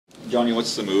Johnny,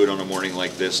 what's the mood on a morning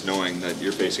like this, knowing that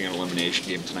you're facing an elimination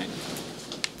game tonight?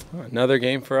 Another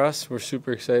game for us. We're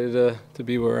super excited to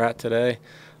be where we're at today.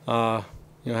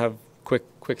 Have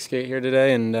quick skate here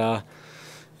today, and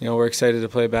we're excited to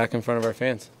play back in front of our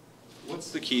fans.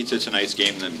 What's the key to tonight's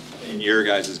game, that, in your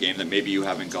guys' game, that maybe you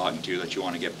haven't gotten to, that you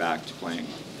want to get back to playing,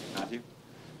 Matthew?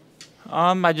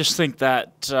 I just think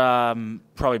that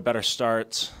probably better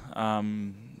starts, a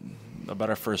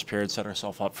better first period, set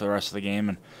ourselves up for the rest of the game,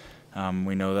 and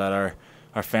we know that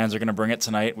our fans are going to bring it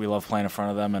tonight. We love playing in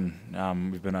front of them,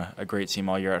 and we've been a great team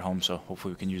all year at home, so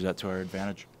hopefully we can use that to our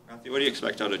advantage. Matthew, what do you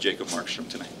expect out of Jacob Markstrom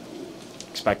tonight?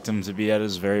 Expect him to be at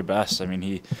his very best. I mean,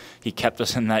 he kept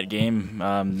us in that game,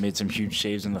 made some huge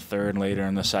saves in the third and later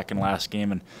in the second last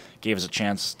game, and gave us a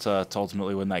chance to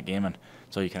ultimately win that game. And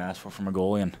so you can ask for from a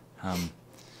goalie.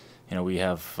 And we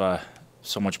have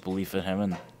so much belief in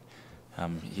him,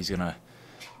 and he's gonna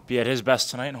be at his best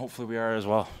tonight, and hopefully we are as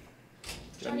well.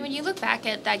 Johnny, when you look back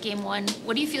at that game one,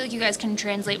 what do you feel like you guys can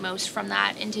translate most from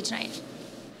that into tonight?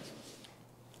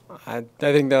 I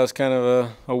think that was kind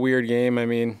of a weird game. I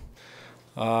mean,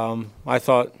 I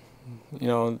thought,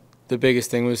 the biggest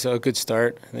thing was a good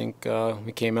start. I think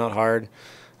we came out hard.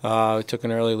 We took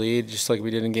an early lead, just like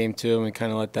we did in game two, and we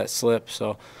kind of let that slip.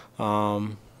 So,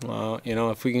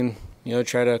 if we can,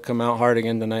 try to come out hard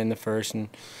again tonight in the first and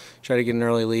try to get an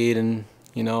early lead and,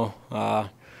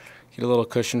 get a little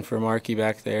cushion for Markey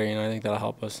back there, I think that'll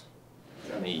help us.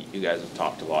 Johnny, you guys have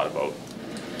talked a lot about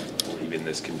believing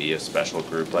this can be a special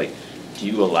group. Like, do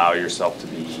you allow yourself to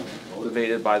be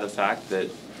motivated by the fact that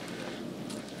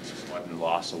one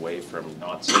loss away from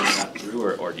not seeing that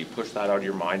through, or do you push that out of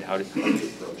your mind? How do you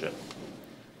approach it?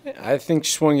 I think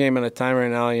just one game at a time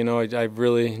right now. I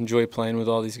really enjoy playing with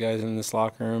all these guys in this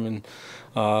locker room, and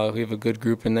we have a good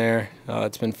group in there.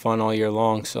 It's been fun all year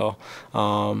long, so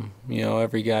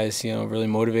every guy's really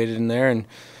motivated in there, and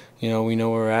we know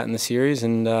where we're at in the series,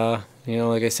 and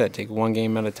like I said, take one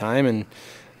game at a time and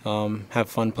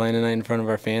have fun playing tonight in front of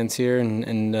our fans here and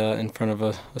in front of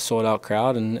a sold-out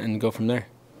crowd, and go from there.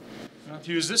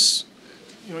 Matthew, is this,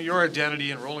 your identity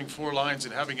and rolling four lines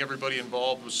and having everybody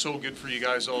involved was so good for you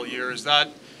guys all year? Is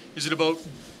it about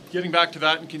getting back to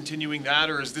that and continuing that,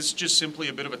 or is this just simply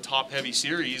a bit of a top-heavy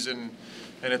series and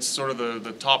it's sort of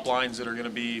the top lines that are going to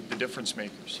be the difference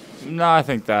makers? No, I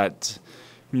think that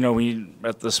we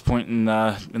at this point in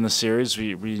the series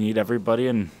we need everybody,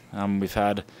 and we've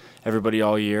had everybody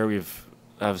all year. We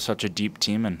have such a deep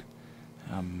team, and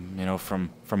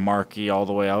from Markey all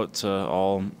the way out to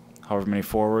all however many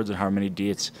forwards and however many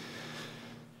D, it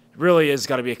really has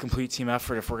got to be a complete team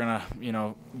effort if we're gonna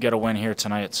get a win here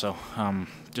tonight. So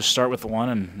just start with the one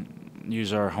and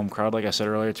use our home crowd, like I said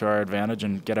earlier, to our advantage,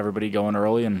 and get everybody going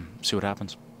early and see what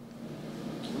happens.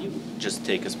 Can you just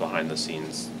take us behind the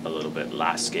scenes a little bit?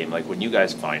 Last game, like when you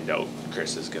guys find out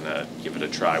Chris is gonna give it a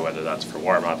try, whether that's for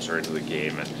warm-ups or into the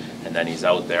game, and then he's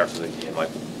out there for the game, like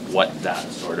what that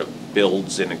sort of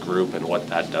builds in a group and what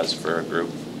that does for a group?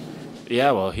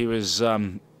 Yeah, well, he was,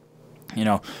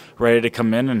 ready to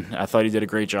come in, and I thought he did a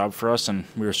great job for us, and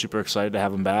we were super excited to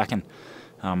have him back. And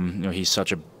he's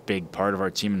such a big part of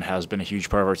our team and has been a huge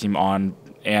part of our team on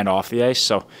and off the ice.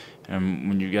 So,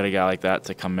 when you get a guy like that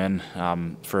to come in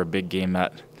for a big game,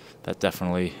 that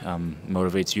definitely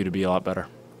motivates you to be a lot better.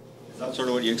 Is that sort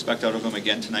of what you expect out of him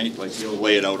again tonight? Like, he'll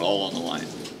lay it out all on the line?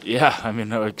 Yeah,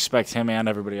 I expect him and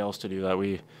everybody else to do that.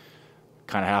 We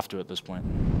kind of have to at this point.